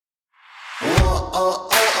I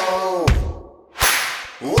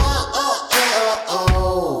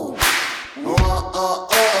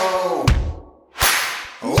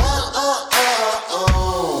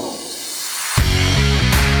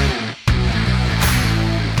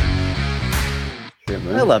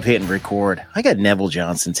love hitting record. I got Neville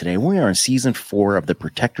Johnson today. We are in season 4 of the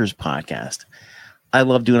Protectors podcast. I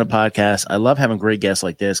love doing a podcast. I love having great guests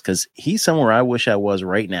like this because he's somewhere I wish I was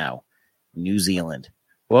right now, New Zealand.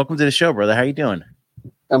 Welcome to the show, brother. How you doing?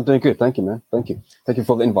 I'm doing good. Thank you, man. Thank you. Thank you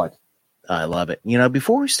for the invite. I love it. You know,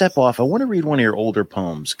 before we step off, I want to read one of your older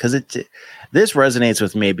poems because this resonates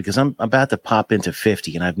with me because I'm about to pop into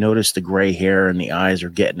 50 and I've noticed the gray hair and the eyes are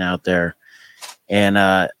getting out there. And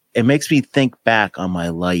it makes me think back on my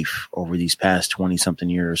life over these past 20-something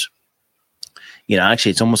years. You know,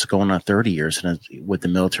 actually, it's almost going on 30 years with the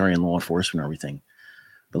military and law enforcement and everything.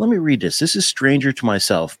 But let me read this. This is Stranger to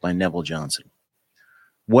Myself by Neville Johnson.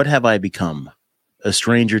 What have I become? A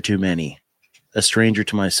stranger to many, a stranger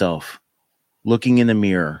to myself. Looking in the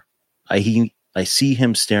mirror, I see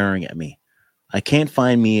him staring at me. I can't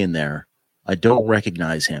find me in there. I don't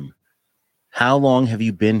recognize him. How long have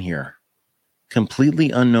you been here?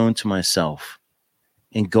 Completely unknown to myself,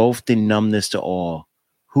 engulfed in numbness to all.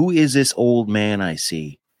 Who is this old man I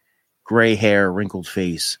see? Gray hair, wrinkled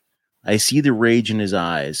face. I see the rage in his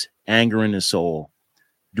eyes, anger in his soul.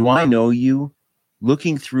 Do I know you?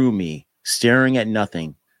 Looking through me, staring at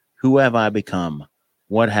nothing. Who have I become?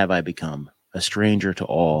 What have I become? A stranger to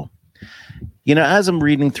all. You know, as I'm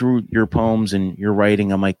reading through your poems and your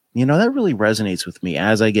writing, I'm like, you know, that really resonates with me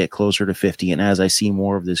as I get closer to 50 and as I see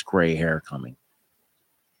more of this gray hair coming.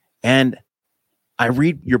 And I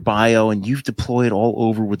read your bio and you've deployed all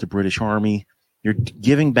over with the British Army. You're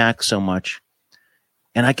giving back so much.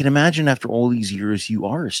 And I can imagine after all these years, you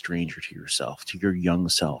are a stranger to yourself, to your young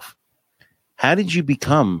self. How did you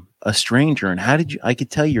become a stranger? And I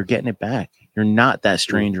could tell you're getting it back. You're not that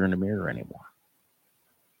stranger in the mirror anymore.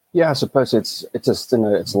 Yeah, I suppose it's just,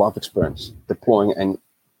 it's a life experience, deploying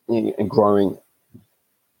and growing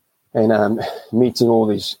and meeting all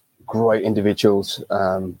these great individuals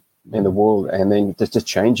in the world, and then just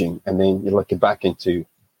changing, and then you look back into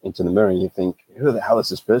the mirror and you think, who the hell is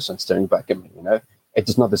this person staring back at me? You know, it's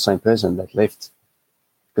just not the same person that left,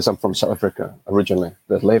 because I'm from South Africa originally,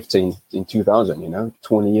 that left in 2000, you know,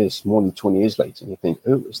 20 years, more than 20 years later, and you think,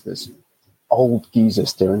 who is this old geezer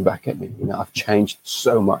staring back at me? You know, I've changed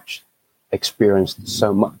so much, experienced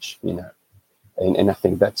so much, you know, and I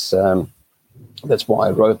think that's why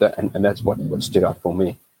I wrote that, and that's what stood out for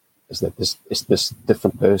me. Is that this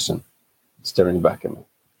different person staring back at me.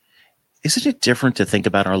 Isn't it different to think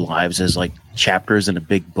about our lives as like chapters in a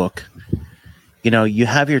big book? You know, you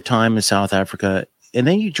have your time in South Africa and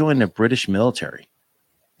then you join the British military.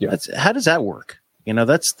 Yeah. How does that work? You know,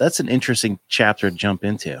 that's an interesting chapter to jump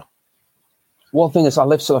into. Well, the thing is, I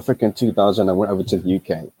left South Africa in 2000. I went over to the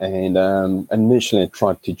UK and initially I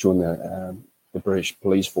tried to join the British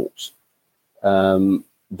police force.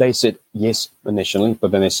 They said yes initially,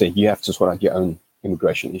 but then they said you have to sort out your own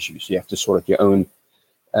immigration issues. You have to sort out your own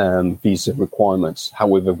visa requirements.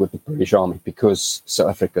 However, with the British Army, because South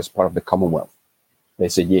Africa is part of the Commonwealth, they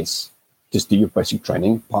said yes, just do your basic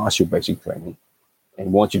training, pass your basic training,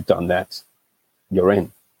 and once you've done that, you're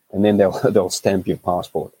in. And then they'll stamp your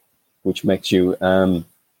passport, which makes you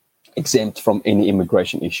exempt from any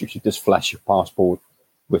immigration issues. You just flash your passport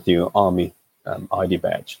with your army ID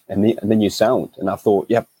badge, and then you sound. And I thought,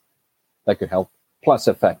 yep, that could help. Plus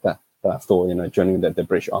the fact that I thought, you know, joining the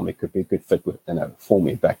British Army could be a good fit with, you know, for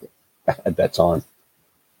me back at that time.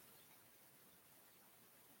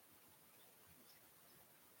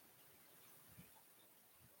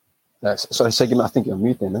 Sorry, I think you're on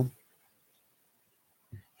mute there, man.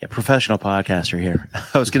 Yeah, professional podcaster here.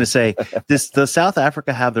 I was going to say, does South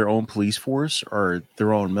Africa have their own police force or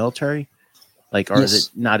their own military? Like, or yes. Is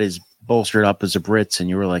it not as bolstered up as the Brits, and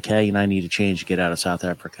you were like, hey, I need to change to get out of South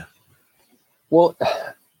Africa? Well,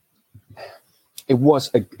 it was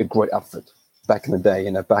a great outfit back in the day,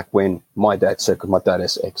 you know, back when my dad served, because my dad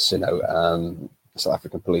is ex, you know, South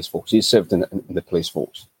African police force. He served in the police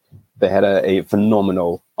force. They had a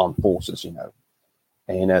phenomenal armed forces, you know.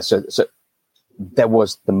 And so that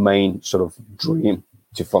was the main sort of dream,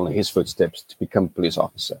 to follow his footsteps, to become a police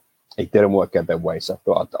officer. It didn't work out that way, so I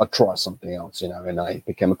thought I'd try something else, you know, and I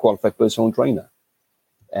became a qualified personal trainer,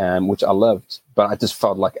 which I loved. But I just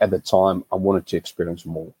felt like at the time I wanted to experience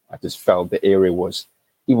more. I just felt the area was,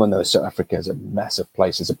 even though South Africa is a massive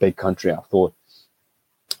place, it's a big country, I thought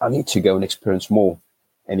I need to go and experience more.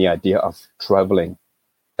 And the idea of traveling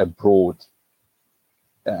abroad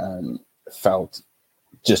felt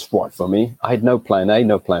just right for me. I had no plan A,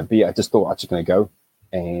 no plan B. I just thought I was just going to go.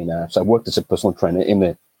 And so I worked as a personal trainer in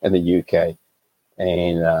the UK.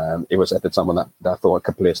 And it was at the time when I thought, a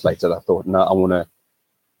couple of years later, I thought, no, I want to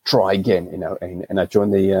try again, and I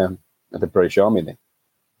joined the British Army then.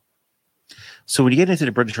 So when you get into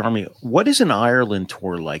the British Army, what is an Ireland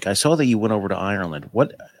tour like? I saw that you went over to Ireland.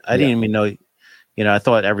 I didn't even know, I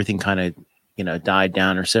thought everything kind of, died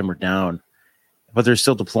down or simmered down, but they're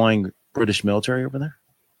still deploying British military over there?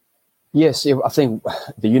 Yes, I think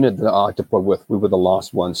the unit that I deployed with, we were the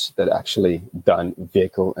last ones that actually done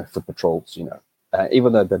vehicle and foot patrols,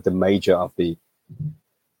 even though the major of the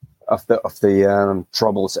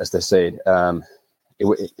troubles, as they said,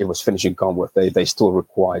 it was finishing gone with. They still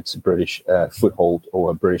required a British foothold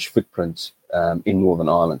or a British footprint in Northern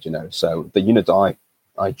Ireland, So the unit I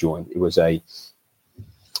joined, it was a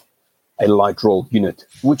light roll unit,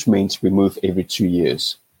 which means we move every 2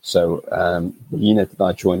 years. So the unit that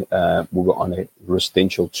I joined, we were on a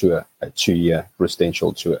residential tour, a 2-year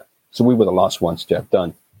residential tour. So we were the last ones to have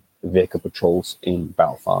done vehicle patrols in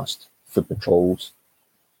Belfast, foot patrols.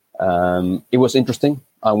 It was interesting.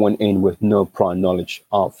 I went in with no prior knowledge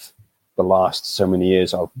of the last so many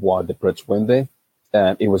years of why the Brits went there.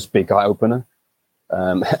 It was a big eye opener,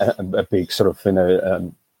 a big sort of,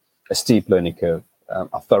 a steep learning curve.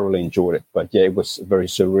 I thoroughly enjoyed it, but yeah, it was very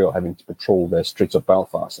surreal having to patrol the streets of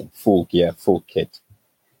Belfast in full gear, full kit.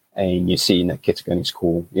 And you see, kids going to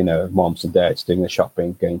school, moms and dads doing the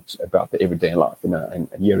shopping, going about the everyday life, and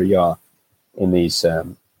here we are in these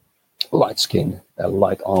light-skinned,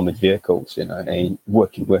 light armored vehicles, and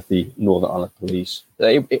working with the Northern Ireland Police.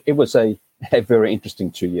 It was a very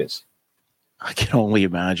interesting 2 years. I can only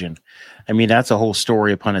imagine. I mean, that's a whole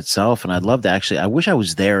story upon itself, and I'd love to I wish I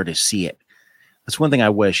was there to see it. That's one thing I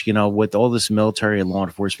wish, with all this military and law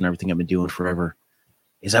enforcement, everything I've been doing forever,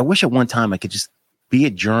 is I wish at one time I could just be a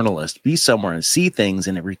journalist, be somewhere and see things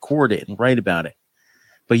and record it and write about it.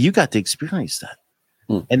 But you got to experience that.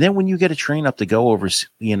 And then when you get a train up to go over,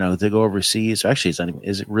 to go overseas, actually,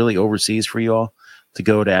 is it really overseas for you all to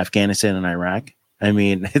go to Afghanistan and Iraq? I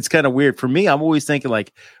mean, it's kind of weird for me. I'm always thinking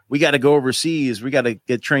like, we got to go overseas. We got to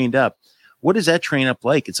get trained up. What is that train up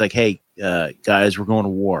like? It's like, hey, guys, we're going to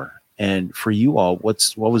war. And for you all, what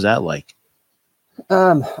was that like?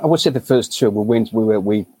 I would say the first two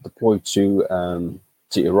we deployed to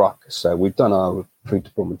Iraq. So we've done our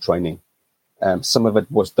pre-deployment training. Some of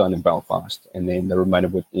it was done in Belfast, and then the remainder,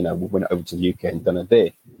 we went over to the UK and done it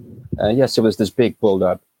there. Yes, it was this big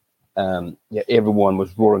build-up. Everyone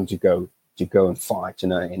was roaring to go and fight,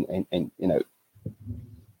 and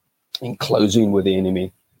in closing with the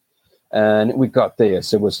enemy. And we got there,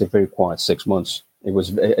 so it was a very quiet 6 months. It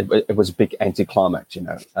was a big anticlimax,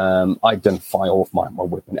 I didn't fire off my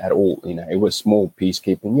weapon at all, It was small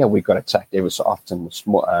peacekeeping. Yeah, we got attacked every so often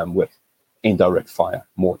with indirect fire,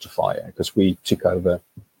 mortar fire, because we took over.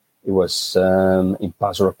 It was in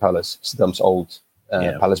Basra Palace, Saddam's old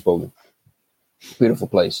palace building. Beautiful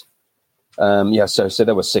place. So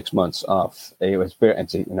that was 6 months off. It was very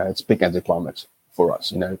it's big anticlimax for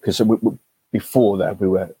us, because before that we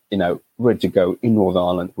were, ready to go in Northern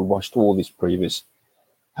Ireland. We watched all these previous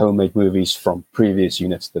homemade movies from previous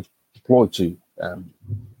units that deployed to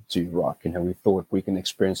Iraq, we thought we can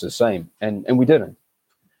experience the same, and we didn't.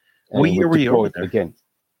 What year were you over there? Again,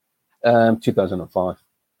 2005.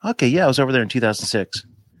 Okay, yeah, I was over there in 2006.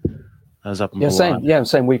 I was up in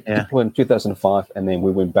same. We deployed in 2005, and then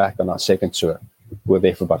we went back on our second tour. We were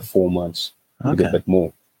there for about 4 months. We did a bit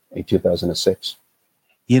more in 2006.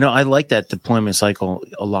 I like that deployment cycle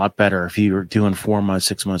a lot better if you were doing 4 months,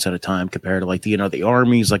 6 months at a time compared to like the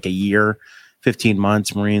Army's like a year, 15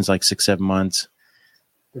 months, Marines like 6-7 months.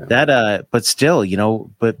 Yeah. That but still,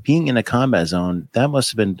 but being in a combat zone, that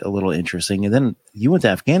must have been a little interesting. And then you went to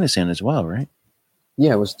Afghanistan as well, right?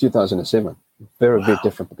 Yeah, it was 2007. Very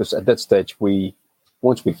different, because at that stage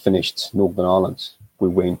once we finished Northern Ireland, we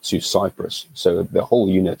went to Cyprus. So the whole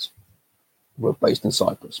unit were based in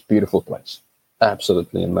Cyprus. Beautiful place.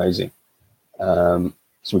 Absolutely amazing. So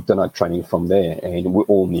we've done our training from there, and we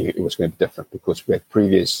all knew it was going to be different because we had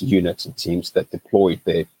previous units and teams that deployed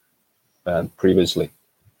there previously.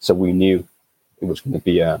 So we knew it was going to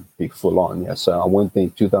be a big full on. Yeah. So I went there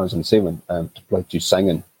in 2007 to play to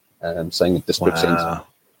Sangin District Centre.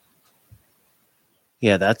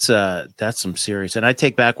 Yeah, that's some serious. And I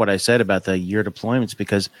take back what I said about the year deployments,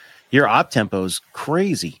 because your op tempo is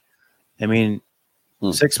crazy. I mean,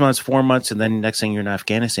 6 months, 4 months, and then next thing you're in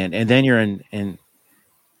Afghanistan, and then you're in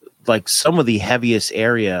like some of the heaviest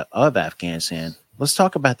area of Afghanistan. Let's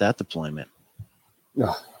talk about that deployment.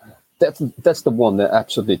 that's the one that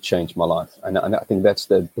absolutely changed my life, and I think that's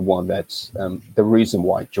the one that's the reason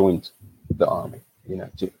why I joined the army.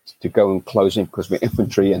 To go and close in, because we're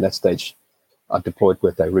infantry. And that stage, I deployed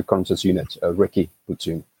with a reconnaissance unit, a recce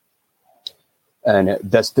platoon, and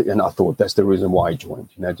I thought that's the reason why I joined.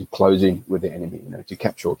 To close in with the enemy, to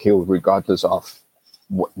capture or kill, regardless of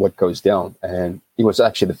what goes down. And it was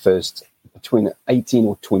actually the first between 18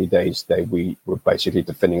 or 20 days that we were basically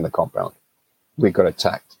defending the compound. We got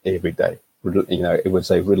attacked every day. It was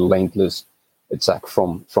a relentless attack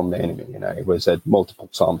from the enemy. It was at multiple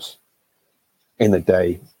times in the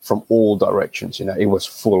day from all directions. It was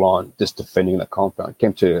full on just defending the compound. It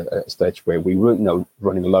came to a stage where we were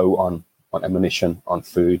running low on ammunition, on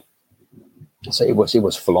food. So it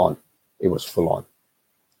was full on. It was full on.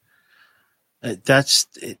 That's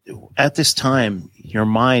at this time, your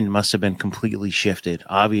mind must have been completely shifted.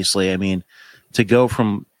 Obviously, I mean, to go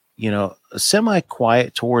from a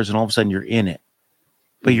semi-quiet tours, and all of a sudden you're in it,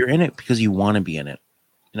 but you're in it because you want to be in it.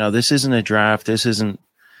 This isn't a draft. This isn't,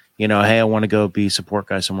 hey, I want to go be a support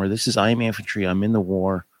guy somewhere. This is, I'm infantry. I'm in the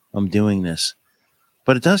war. I'm doing this.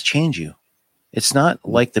 But it does change you. It's not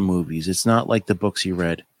like the movies. It's not like the books you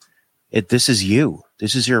read. This is you.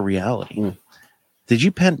 This is your reality. Mm.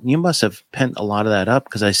 You must have penned a lot of that up,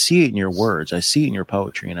 because I see it in your words. I see it in your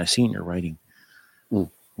poetry, and I see it in your writing. Mm.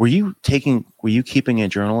 Were you keeping a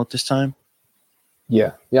journal at this time?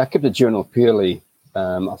 Yeah, I kept a journal purely.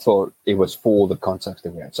 I thought it was for the contacts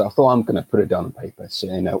that we had. So I thought, I'm going to put it down on paper. So,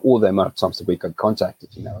 all the amount of times that we got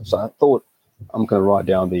contacted, So I thought, I'm going to write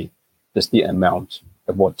down the amount,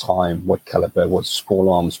 at what time, what caliber, what small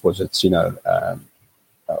arms, was it,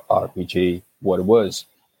 RPG, what it was.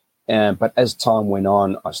 But as time went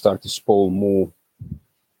on, I started to spoil more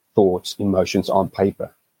thoughts, emotions on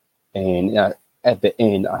paper. And at the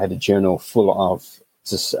end, I had a journal full of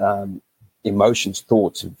just emotions,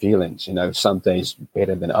 thoughts, and feelings. Some days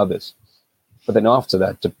better than others. But then after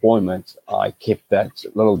that deployment, I kept that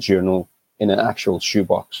little journal in an actual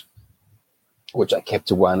shoebox, which I kept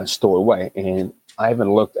away and I stored away. And I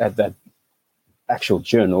haven't looked at that actual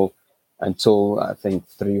journal until I think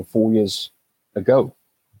 3 or 4 years ago.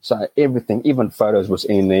 So everything, even photos, was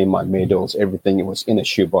in there, my medals, everything. It was in a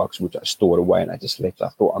shoebox, which I stored away, and I just left. I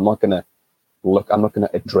thought, I'm not going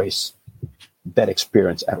to address that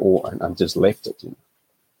experience at all, and I just left it.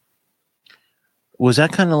 Was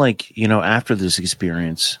that kind of like, after this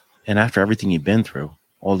experience and after everything you've been through,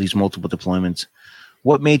 all these multiple deployments,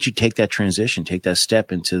 what made you take that transition, take that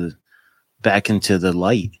step back into the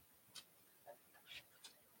light?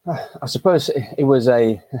 I suppose it was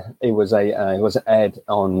an ad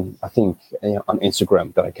on, I think, on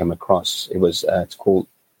Instagram that I came across. It was it's called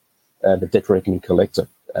the Debt Reckoning Collective.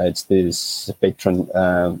 It's this veteran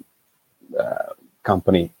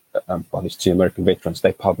company by these 2 American veterans.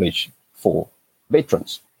 They publish for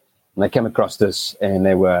veterans, and I came across this, and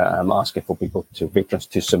they were asking for veterans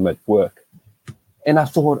to submit work. And I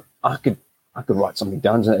thought I could write something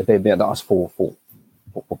down. They asked for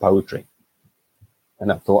poetry.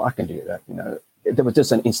 And I thought, I can do that, There was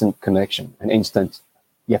just an instant connection,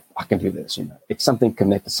 yep, I can do this, It's something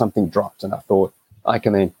connected, something dropped. And I thought, I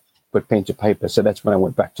can then put pen to paper. So that's when I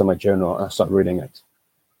went back to my journal and I started reading it.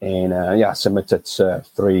 And I submitted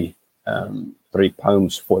 3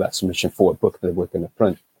 poems for that submission for a book that we're going to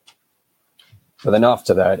print. But then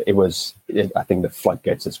after that, I think the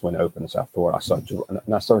floodgates just went open. So I thought, I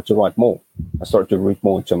started to write more. I started to read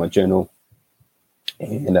more into my journal.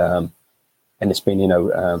 And it's been,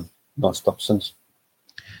 nonstop since.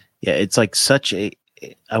 Yeah, it's like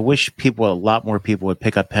I wish a lot more people would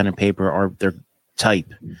pick up pen and paper or their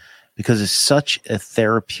type, because it's such a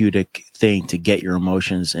therapeutic thing to get your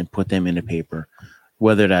emotions and put them into paper,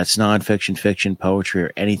 whether that's nonfiction, fiction, poetry,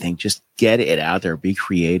 or anything. Just get it out there, be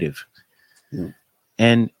creative. Mm.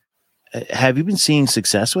 And have you been seeing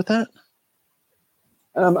success with that?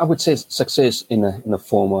 I would say success in the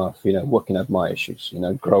form of, working at my issues,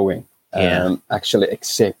 growing. Yeah. Actually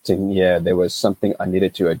accepting, there was something I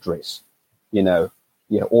needed to address.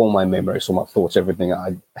 All my memories, all my thoughts, everything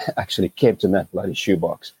I actually kept in that bloody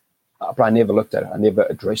shoebox. But I never looked at it. I never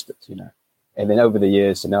addressed it, And then over the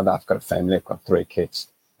years, and now that I've got a family, I've got 3 kids,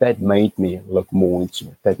 that made me look more into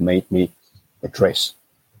it. That made me address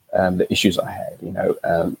the issues I had,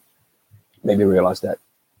 made me realize that,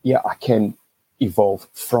 I can evolve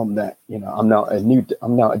from that. I'm now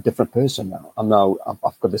a different person now.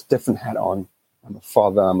 I've got this different hat on. I'm a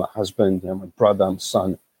father, I'm a husband, I'm a brother, I'm a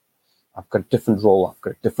son. I've got a different role, I've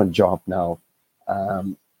got a different job now.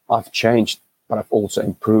 I've changed, but I've also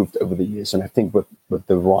improved over the years. And I think with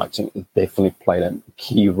the writing, it definitely played a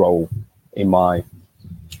key role in my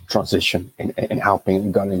transition and helping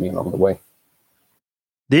and guiding me along the way.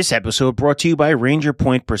 This episode brought to you by Ranger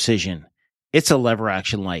Point Precision. It's a lever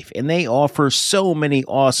action life, and they offer so many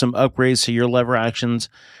awesome upgrades to your lever actions,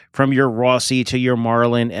 from your Rossi to your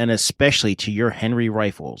Marlin, and especially to your Henry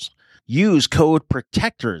rifles. Use code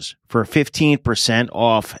PROTECTORS for 15%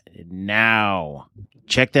 off now.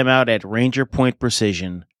 Check them out at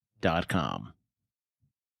rangerpointprecision.com.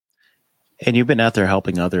 And you've been out there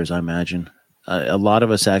helping others, I imagine. A lot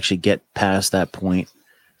of us actually get past that point.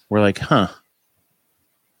 We're like,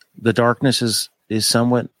 the darkness is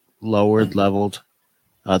somewhat lowered, leveled.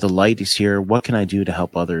 The light is here. What can I do to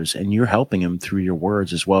help others? And you're helping them through your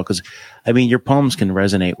words as well. Because, I mean, your poems can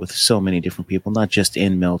resonate with so many different people, not just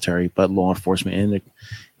in military, but law enforcement,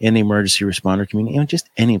 in the emergency responder community, and just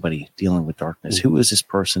anybody dealing with darkness. Who is this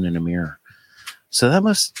person in a mirror? So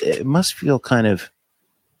it must feel kind of,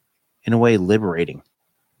 in a way, liberating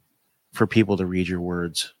for people to read your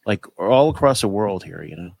words, like all across the world here,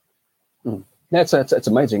 you know? That's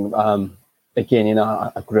amazing. Again,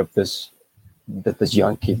 I grew up this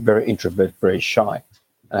young kid, very introvert, very shy.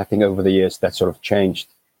 And I think over the years that sort of changed.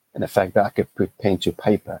 And the fact that I could put pen to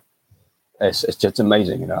paper, it's just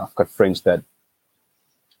amazing. I've got friends that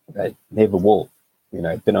never will,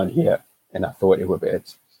 they're not here. And I thought it would be,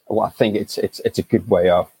 I think it's a good way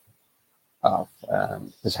of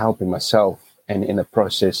just helping myself. And in the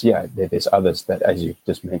process, there's others that, as you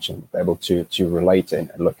just mentioned, are able to relate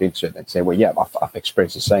and look into it and say, well, yeah, I've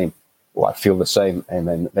experienced the same, or I feel the same, and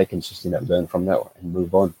then they can just learn from that and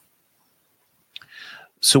move on.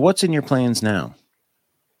 So, what's in your plans now?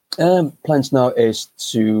 Plans now is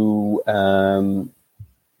to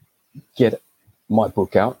get my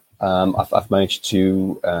book out. I've managed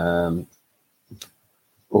to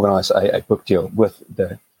organize a book deal with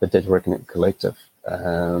the Dead Reckoning Collective.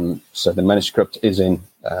 So the manuscript is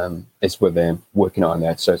with them, working on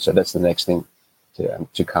that. So that's the next thing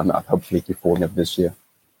to come up, hopefully before the end of this year.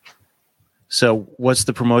 So what's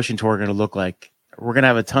the promotion tour going to look like? We're going to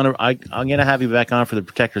have a ton of, I'm going to have you back on for the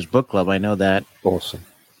Protectors Book Club. I know that. Awesome.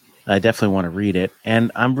 I definitely want to read it.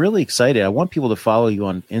 And I'm really excited. I want people to follow you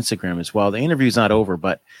on Instagram as well. The interview's not over,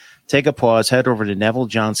 but take a pause, head over to Neville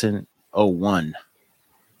Johnson 01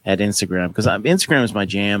 at Instagram, because Instagram is my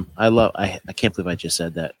jam. I can't believe I just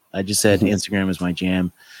said that. I just said Instagram is my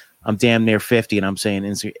jam. I'm damn near 50, and I'm saying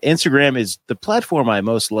Instagram is the platform I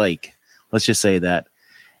most like. Let's just say that.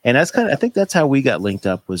 And that's I think that's how we got linked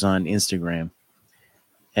up, was on Instagram.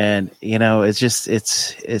 And, it's just,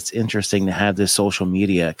 it's interesting to have this social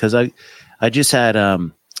media, because I just had a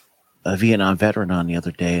Vietnam veteran on the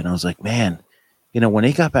other day, and I was like, man, when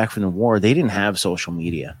they got back from the war, they didn't have social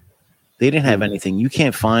media. They didn't have anything. You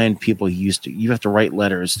can't find people you have to write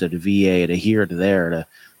letters to the VA, to here, to there, to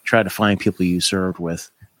try to find people you served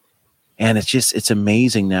with. And it's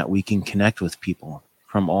amazing that we can connect with people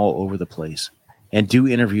from all over the place and do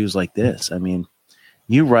interviews like this. I mean,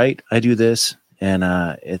 you write, I do this, and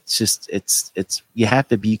it's you have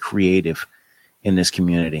to be creative in this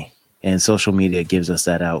community, and social media gives us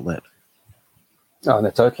that outlet. Oh,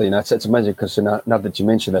 no, totally. It's amazing, because now that you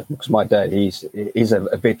mention that, because my dad, he's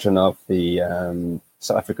a veteran of the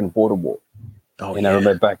South African border war. Oh, and I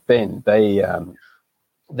remember back then they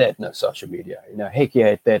had no social media. Heck,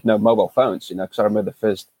 they had no mobile phones. Because I remember the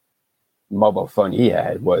first mobile phone he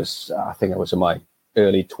had was, I think I was in my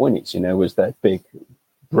early 20s. It was that big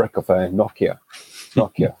brick of a Nokia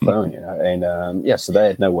phone. And so they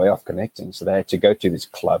had no way of connecting. So they had to go to these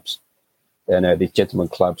clubs. These gentlemen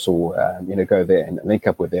clubs, or go there and link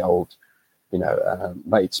up with their old,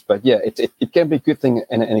 mates. But it can be a good thing,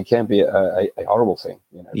 and it can be a horrible thing.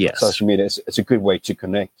 Yes. Social media it's a good way to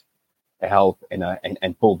connect, help,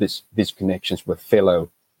 and build these connections with fellow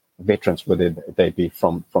veterans, whether they be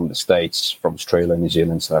from the States, from Australia, New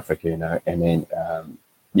Zealand, South Africa. And then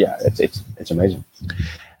it's amazing.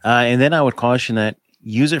 And then I would caution that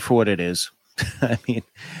use it for what it is. I mean,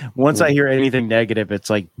 once I hear anything negative,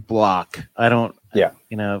 it's like block. I don't,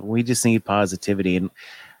 we just need positivity. And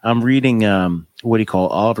I'm reading,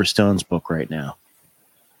 Oliver Stone's book right now.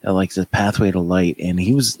 Like The Pathway to Light. And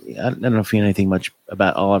I don't know if you know anything much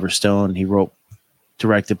about Oliver Stone. He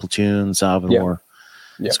directed Platoon, Salvador,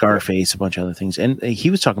 Scarface, a bunch of other things. And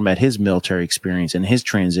he was talking about his military experience and his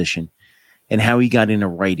transition and how he got into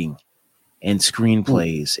writing and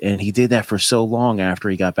screenplays. And he did that for so long after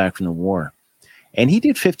he got back from the war. And he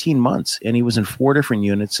did 15 months, and he was in 4 different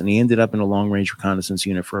units, and he ended up in a long-range reconnaissance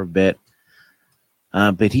unit for a bit.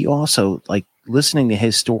 But he also, listening to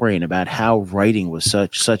his story and about how writing was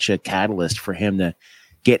such a catalyst for him to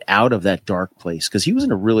get out of that dark place, because he was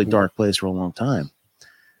in a really dark place for a long time.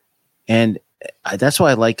 And that's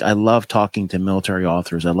why I love talking to military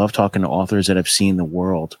authors. I love talking to authors that have seen the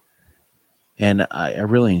world. And I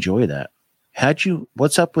really enjoy that.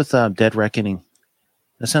 What's up with Dead Reckoning?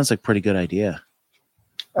 That sounds like a pretty good idea.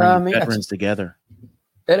 Bringing veterans together.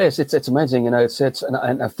 It is. It's amazing.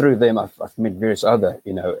 And through them, I've met various other,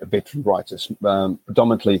 veteran writers,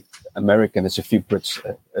 predominantly American. There's a few Brits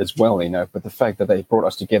as well, but the fact that they brought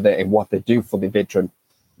us together and what they do for the veteran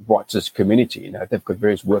writers community, they've got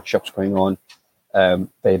various workshops going on.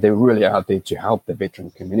 They're really out there to help the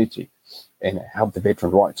veteran community and help the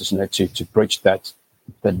veteran writers, to bridge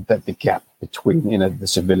the gap between, the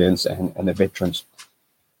civilians and the veterans.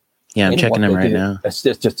 Yeah, I'm checking them right now. It's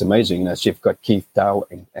just amazing. So you've got Keith Dow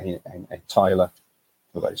and Tyler.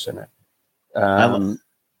 I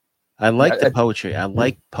like the poetry. I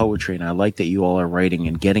like poetry, and I like that you all are writing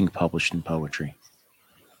and getting published in poetry.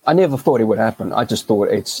 I never thought it would happen. I just thought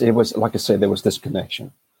it was, like I said, there was this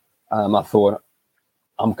connection. I thought,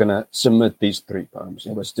 I'm going to submit these 3 poems.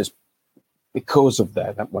 It was just because of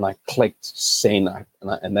that when I clicked send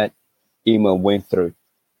and that email went through.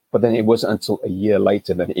 But then it wasn't until a year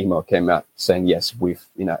later that the email came out saying, yes, we've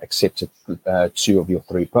accepted 2 of your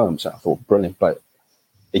 3 poems. I thought, brilliant. But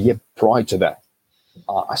a year prior to that,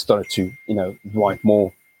 I started to, write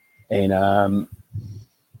more and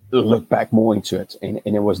look back more into it. And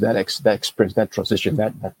it was that experience, that transition,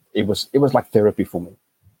 that it was like therapy for me,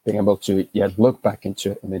 being able to look back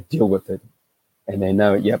into it and then deal with it. And then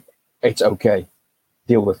know, it's okay,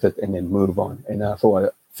 deal with it and then move on. And I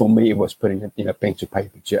thought, for me, it was putting pen to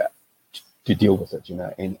paper to deal with it,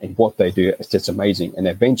 and what they do is just amazing. And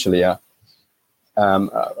eventually, I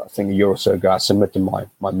think a year or so ago, I submitted my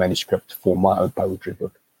manuscript for my own poetry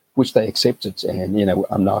book, which they accepted. And,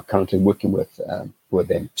 I'm now currently working with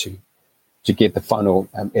them to get the final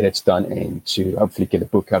edits done and to hopefully get the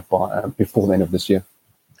book out by before the end of this year.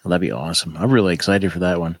 Well, that'd be awesome. I'm really excited for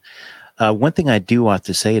that one. One thing I do want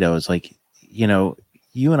to say, though, is you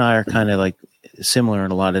and I are kind of like similar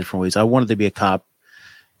in a lot of different ways. I wanted to be a cop,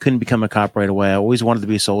 couldn't become a cop right away. I always wanted to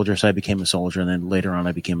be a soldier, so I became a soldier, and then later on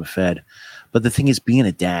I became a Fed. But the thing is, being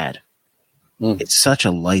a dad, it's such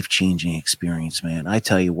a life-changing experience, man. I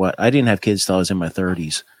tell you what, I didn't have kids till I was in my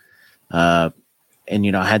 30s. And,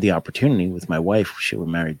 I had the opportunity with my wife. She was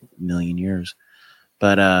married a million years.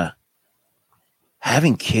 But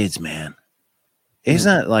having kids, man,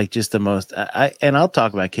 isn't that like just the most, and I'll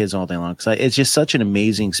talk about kids all day long because it's just such an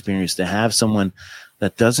amazing experience to have someone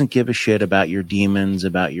that doesn't give a shit about your demons,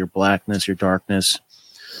 about your blackness, your darkness.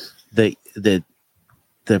 The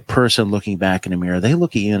person looking back in the mirror, they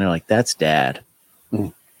look at you and they're like, that's dad.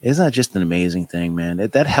 Isn't that just an amazing thing, man?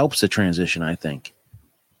 That helps the transition, I think.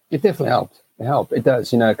 It definitely helped. It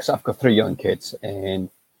does, because I've got 3 young kids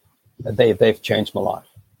and they've changed my life.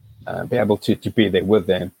 Be able to be there with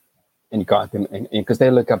them and guide them, and because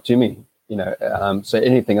they look up to me, so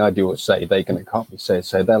anything I do or say, they can copy. So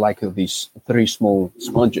they're like these 3 small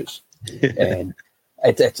sponges, and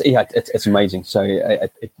it's amazing. So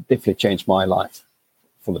it definitely changed my life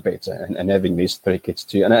for the better, and having these 3 kids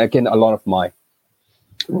too. And again, a lot of my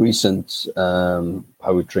recent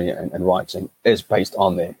poetry and writing is based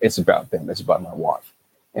on them. It's about them. It's about my wife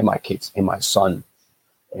and my kids and my son,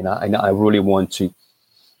 and I really want to,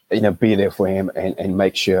 be there for him and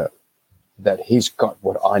make sure that he's got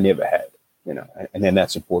what I never had, and then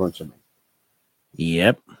that's important to me.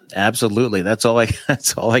 Yep, absolutely. That's all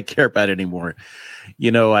I care about anymore.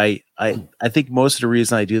 I think most of the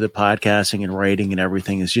reason I do the podcasting and writing and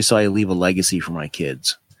everything is just so I leave a legacy for my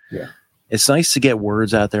kids. Yeah. It's nice to get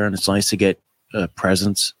words out there and it's nice to get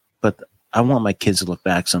presence, but I want my kids to look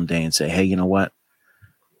back someday and say, hey, you know what?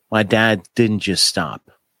 My dad didn't just stop.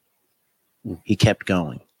 He kept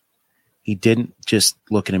going. He didn't just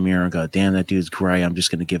look in a mirror and go, damn, that dude's gray. I'm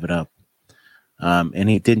just going to give it up. And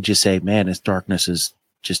he didn't just say, man, this darkness is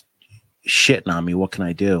just shitting on me. What can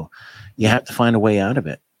I do? You have to find a way out of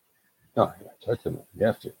it. Oh, yeah, totally. You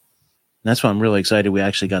have to. And that's why I'm really excited we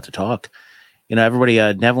actually got to talk. Everybody,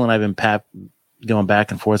 Neville and I have been going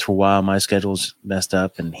back and forth for a while. My schedule's messed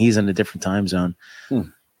up and he's in a different time zone.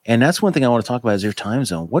 And that's one thing I want to talk about is your time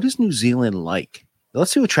zone. What is New Zealand like?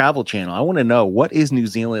 Let's do a travel channel. I want to know, what is New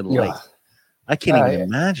Zealand like? I can't even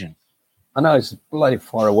imagine. I know it's bloody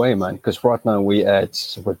far away, man, because right now we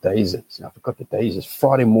at, what day is it? I forgot the days. It's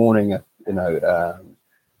Friday morning at,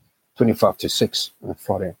 25 to 6 on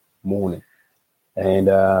Friday morning. And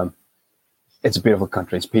it's a beautiful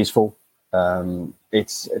country. It's peaceful.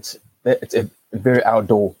 It's a very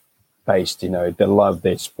outdoor based, they love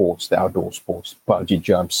their sports, the outdoor sports, bungee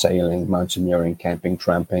jump, sailing, mountaineering, camping,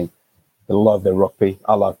 tramping. They love their rugby.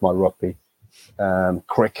 I love my rugby,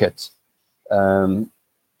 cricket.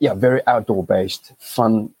 very outdoor based,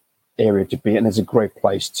 fun area to be, and it's a great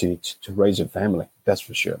place to raise a family. That's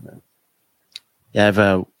for sure, man. Yeah,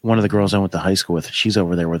 I've one of the girls I went to high school with. She's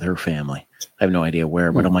over there with her family. I have no idea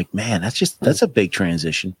where, but I'm like, man, that's a big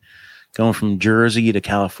transition, going from Jersey to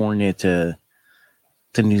California to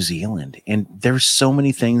New Zealand, and there's so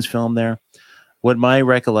many things filmed there. What my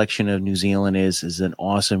recollection of New Zealand is an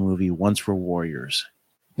awesome movie, Once Were Warriors.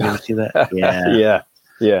 You ever see that?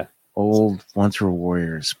 Yeah. Old Once Were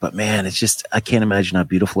Warriors. But man, it's just, I can't imagine how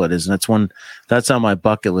beautiful it is. And that's on my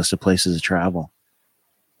bucket list of places to travel.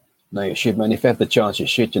 No, you should, man. If you have the chance, you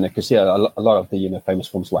should, because a lot of the famous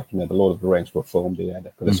films like The Lord of the Rings were filmed there.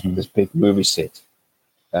 This big movie set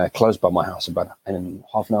close by my house, about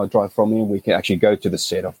half an hour drive from me. We can actually go to the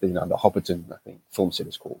set of the Hobbiton, I think, film set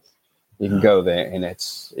is called. You can go there and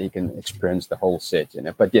you can experience the whole set.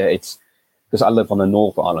 But yeah, it's because I live on the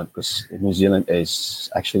North Island, because New Zealand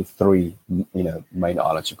is actually 3 main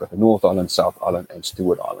islands. You've got the North Island, South Island, and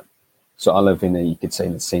Stewart Island. So I live you could say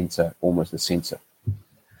in the center, almost the center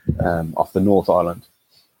of the North Island.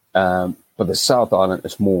 But the South Island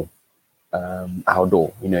is more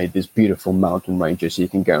outdoor. There's beautiful mountain ranges. You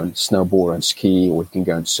can go and snowboard and ski, or you can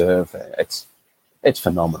go and surf. It's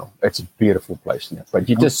phenomenal. It's a beautiful place. But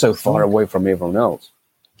you're just so far away from everyone else.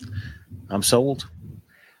 I'm sold.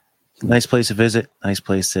 Nice place to visit. Nice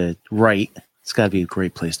place to write. It's got to be a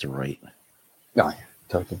great place to write. Oh, yeah,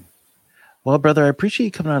 totally. Well, brother, I appreciate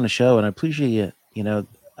you coming on the show, and I appreciate you.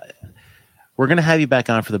 We're going to have you back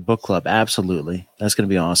on for the book club. Absolutely. That's going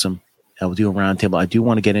to be awesome. We'll do a roundtable. I do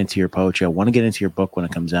want to get into your poetry. I want to get into your book when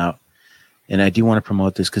it comes out. And I do want to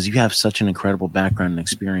promote this because you have such an incredible background and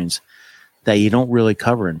experience that you don't really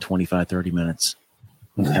cover in 25, 30 minutes.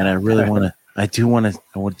 And I really I do want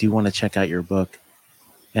to check out your book.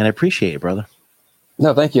 And I appreciate it, brother.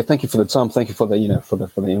 No, thank you. Thank you for the time. Thank you for the,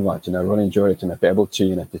 for the invite. I really enjoyed it, be able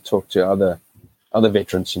to, to talk to other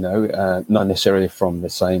veterans, not necessarily from the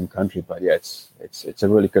same country, but yeah, it's a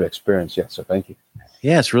really good experience. Yeah. So thank you.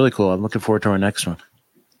 Yeah, it's really cool. I'm looking forward to our next one.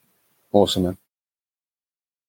 Awesome, man.